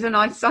crazy reason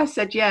I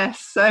said yes.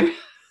 So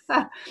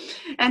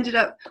ended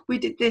up, we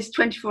did this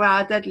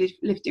 24-hour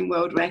deadlifting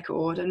world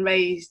record and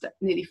raised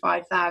nearly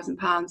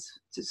 £5,000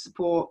 to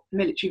support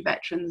military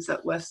veterans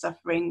that were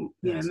suffering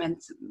with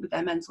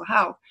their mental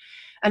health.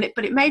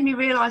 But it made me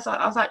realise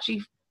I was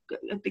actually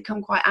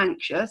become quite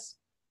anxious.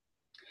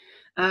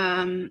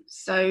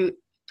 So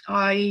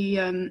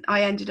I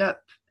ended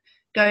up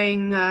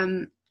going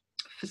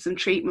for some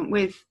treatment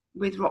with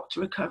Rock to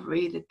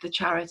Recovery, the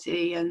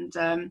charity, and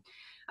then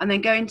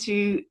going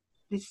to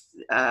this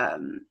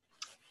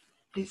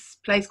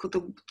place called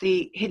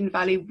the Hidden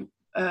Valley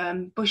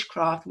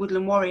Bushcraft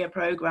Woodland Warrior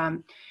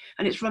Program,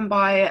 and it's run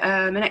by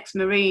an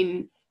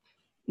ex-Marine,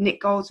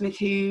 Nick Goldsmith,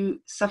 who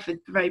suffered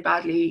very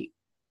badly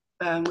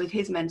with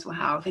his mental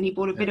health, and he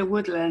bought a bit of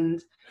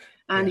woodland,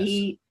 and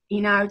he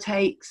now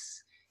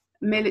takes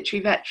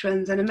military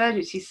veterans and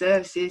emergency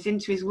services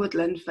into his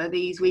woodland for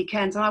these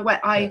weekends. And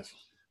I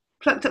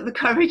plucked up the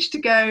courage to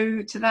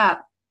go to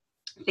that,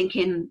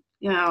 thinking,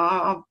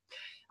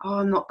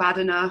 I'm not bad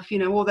enough,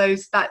 all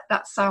those,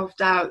 that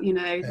self-doubt,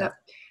 that,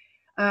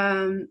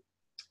 and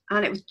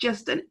it was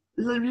just a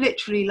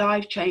literally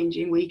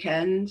life-changing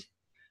weekend.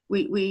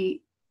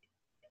 We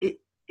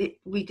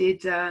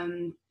did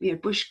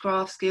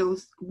bushcraft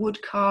skills,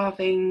 wood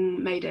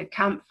carving, made a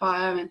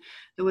campfire, and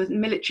there was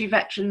military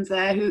veterans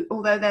there who,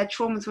 although their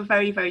traumas were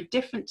very, very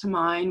different to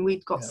mine,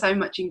 we'd got so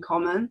much in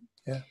common.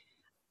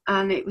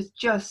 And it was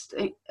just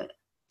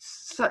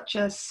such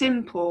a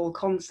simple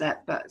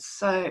concept, but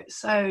so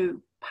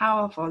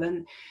powerful.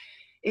 And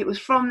it was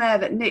from there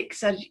that Nick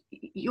said,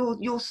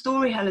 your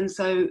story, Helen's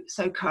so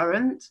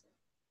current,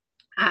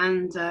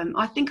 and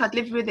I think I'd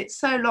lived with it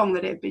so long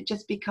that it had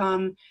just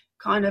become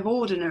kind of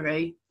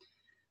ordinary.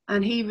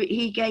 And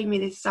he gave me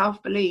this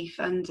self-belief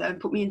and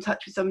put me in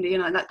touch with somebody,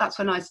 and that's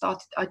when I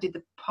did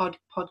the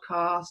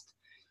podcast,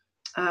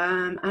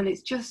 and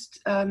it's just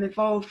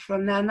evolved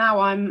from there. Now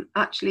I'm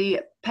actually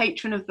a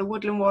patron of the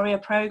Woodland Warrior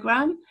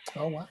Program.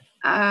 Oh wow.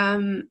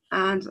 And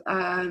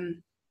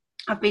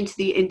I've been to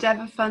the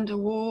Endeavour Fund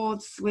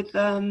Awards with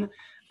them,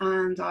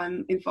 and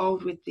I'm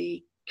involved with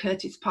the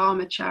Curtis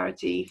Palmer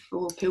charity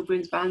for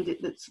Pilgrims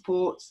Bandit that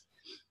supports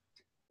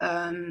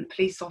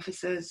police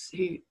officers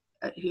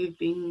who've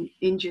been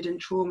injured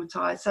and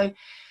traumatized. So,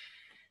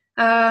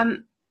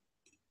 and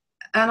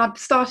I've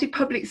started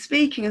public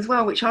speaking as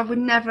well, which I would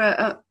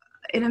never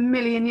in a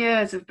million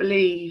years have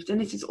believed.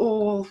 And this is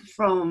all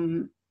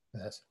from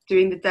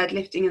doing the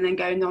deadlifting and then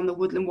going on the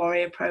Woodland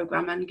Warrior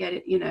Program and get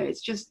it,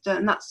 it's just,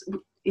 and that's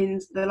in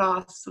the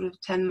last sort of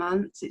 10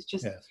 months. It's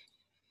just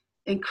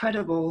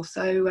incredible.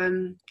 So,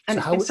 and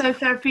it's been so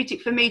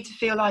therapeutic for me to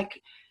feel like,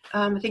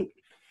 I think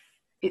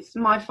it's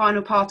my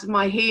final part of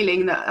my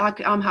healing that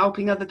I'm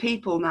helping other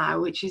people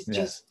now, which is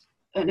just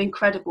an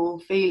incredible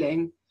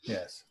feeling.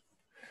 Yes.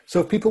 So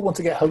if people want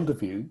to get hold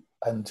of you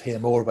and hear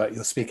more about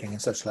your speaking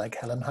and such like,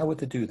 Helen, how would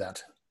they do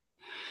that?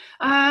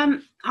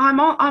 I'm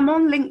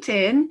on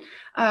LinkedIn.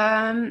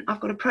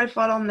 I've got a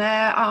profile on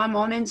there. I'm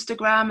on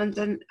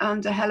Instagram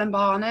under Helen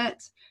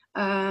Barnett,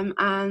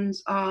 and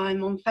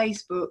I'm on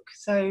Facebook.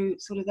 So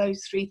sort of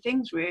those three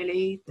things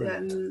really.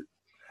 And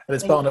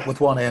it's Barnett with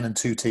one N and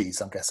two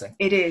T's, I'm guessing.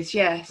 It is,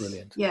 yes.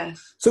 Brilliant.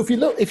 Yes. So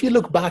if you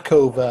look back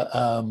over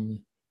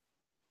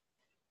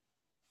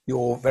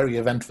your very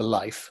eventful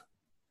life,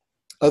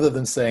 other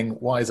than saying,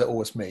 why is it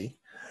always me?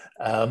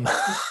 Um,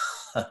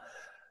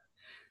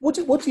 what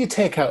do you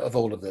take out of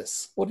all of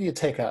this? What do you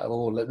take out of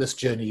all of this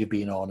journey you've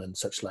been on and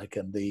such like,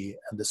 and the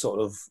sort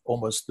of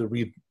almost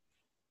the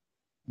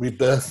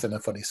rebirth in a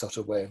funny sort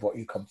of way of what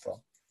you come from?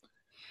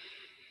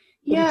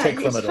 Yeah,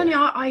 it's funny.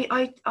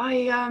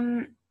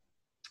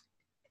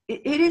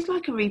 It is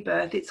like a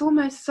rebirth. It's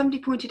almost,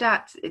 somebody pointed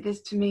out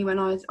this to me when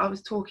I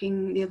was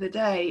talking the other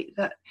day,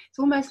 that it's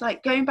almost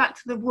like going back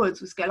to the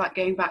woods was like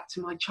going back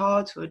to my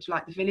childhood,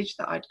 like the village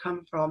that I'd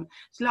come from.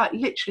 It's like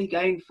literally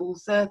going full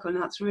circle,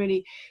 and that's a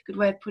really good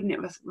way of putting it,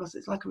 Ross.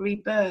 It's like a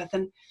rebirth,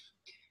 and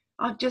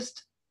I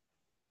just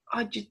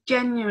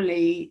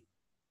genuinely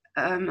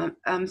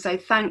I'm so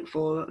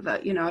thankful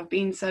that, you know, I've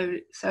been so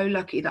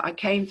lucky that I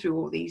came through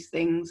all these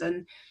things,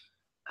 and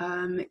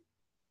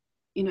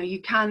you know,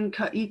 you can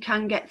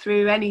get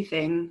through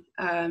anything,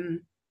 and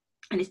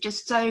it's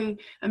just so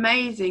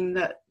amazing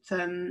that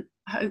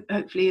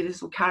hopefully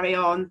this will carry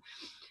on,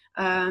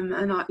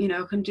 and I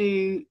can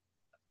do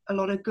a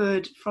lot of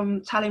good from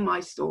telling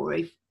my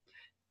story,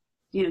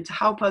 you know, to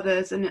help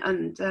others and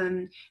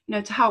you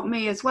know, to help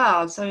me as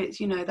well. So it's,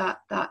 you know,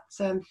 that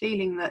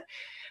feeling that,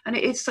 and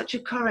it is such a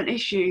current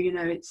issue, you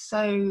know, it's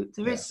so,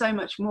 there is so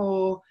much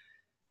more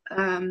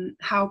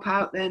help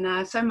out there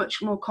now, so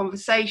much more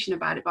conversation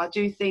about it, but I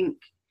do think,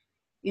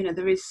 you know,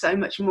 there is so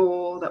much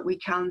more that we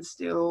can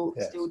still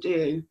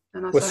do,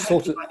 and I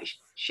hope by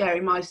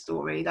sharing my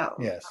story that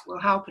will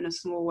help in a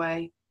small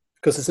way,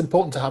 because it's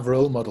important to have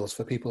role models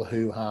for people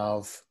who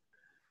have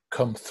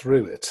come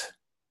through it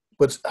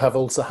but have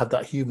also had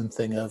that human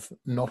thing of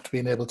not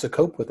being able to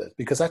cope with it.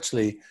 Because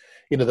actually,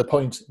 you know,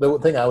 the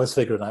thing I was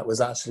figuring out was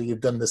actually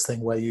you've done this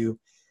thing where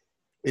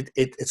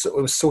it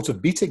was sort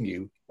of beating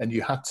you, and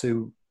you had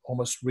to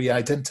almost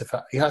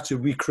re-identify, you had to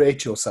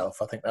recreate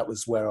yourself. I think that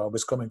was where I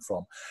was coming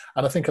from.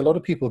 And I think a lot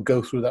of people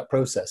go through that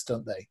process,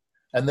 don't they?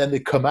 And then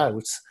they come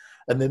out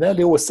and they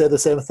nearly always say the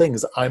same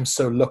things. I'm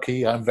so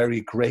lucky, I'm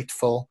very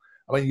grateful.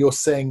 I mean, you're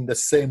saying the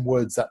same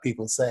words that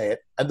people say,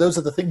 and those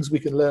are the things we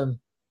can learn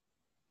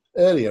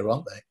earlier,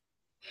 aren't they?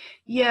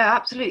 Yeah,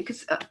 absolutely.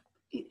 Because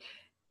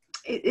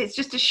it's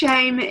just a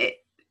shame,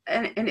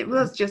 and it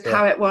was just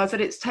how it was,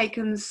 that it's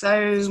taken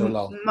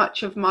so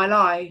much of my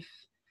life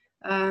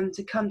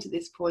to come to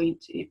this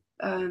point. You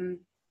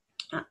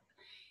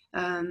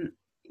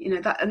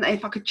know, that, and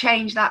if I could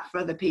change that for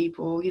other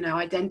people, you know,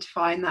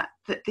 identifying that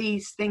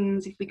these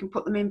things, if we can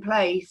put them in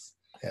place,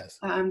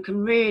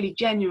 can really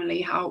genuinely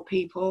help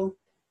people.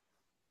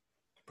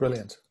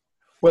 Brilliant.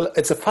 Well,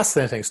 it's a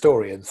fascinating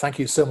story, and thank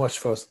you so much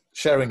for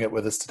sharing it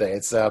with us today.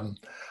 It's I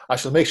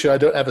shall make sure I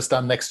don't ever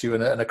stand next to you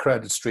in a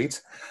crowded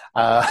street.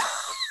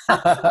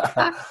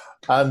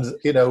 And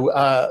you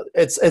know,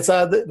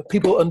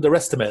 people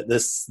underestimate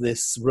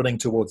this running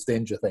towards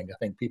danger thing. I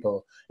think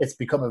it's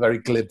become a very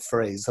glib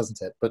phrase,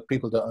 hasn't it? But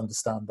people don't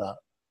understand that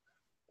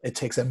it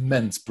takes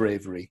immense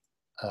bravery,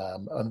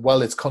 and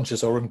while it's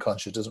conscious or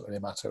unconscious, it doesn't really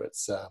matter.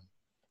 It's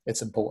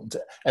important,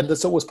 and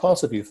that's always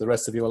part of you for the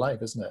rest of your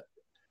life, isn't it?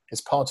 It's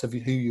part of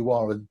who you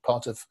are, and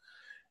part of,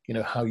 you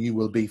know, how you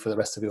will be for the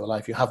rest of your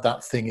life. You have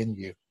that thing in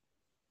you.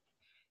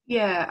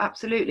 Yeah,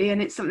 absolutely.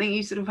 And it's something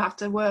you sort of have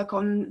to work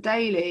on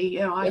daily. You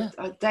know, I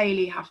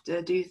daily have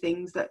to do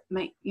things that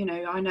make, you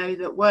know, I know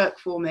that work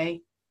for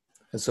me.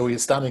 And so you're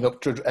standing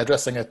up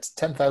addressing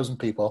 10,000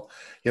 people.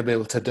 You'll be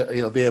able to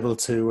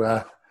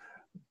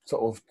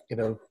sort of,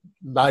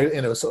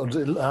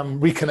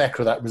 reconnect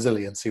with that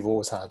resilience you've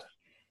always had.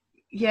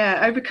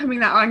 Yeah, overcoming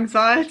that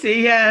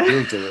anxiety. Yeah,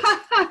 you'll do it.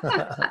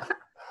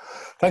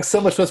 Thanks so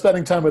much for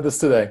spending time with us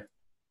today.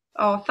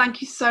 Oh, thank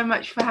you so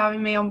much for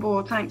having me on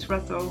board. Thanks,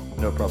 Russell.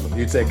 No problem.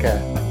 You take care.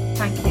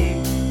 Thank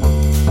you.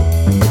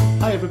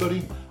 Hi,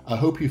 everybody. I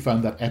hope you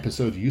found that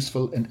episode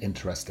useful and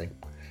interesting.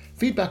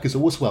 Feedback is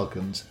always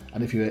welcomed,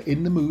 and if you are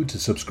in the mood to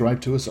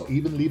subscribe to us or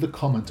even leave a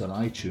comment on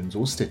iTunes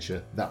or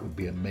Stitcher, that would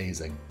be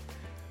amazing.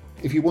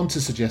 If you want to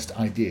suggest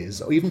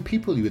ideas or even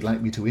people you would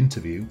like me to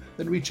interview,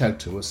 then reach out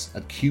to us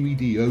at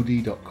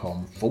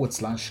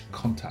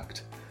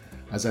qedod.com/contact.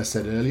 As I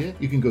said earlier,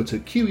 you can go to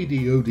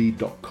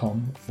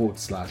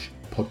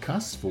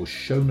qedod.com/podcasts for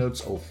show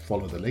notes or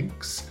follow the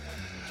links.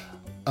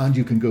 And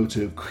you can go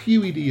to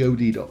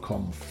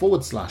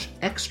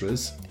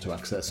qedod.com/extras to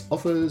access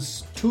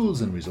offers,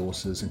 tools and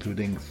resources,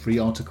 including free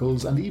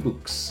articles and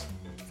ebooks.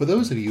 For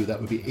those of you that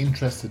would be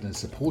interested in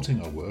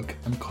supporting our work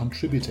and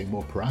contributing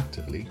more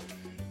proactively,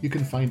 you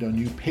can find our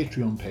new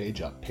Patreon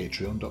page at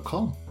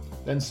patreon.com.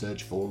 Then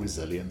search for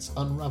Resilience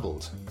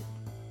Unraveled.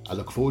 I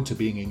look forward to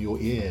being in your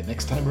ear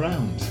next time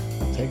around.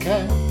 Take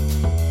care.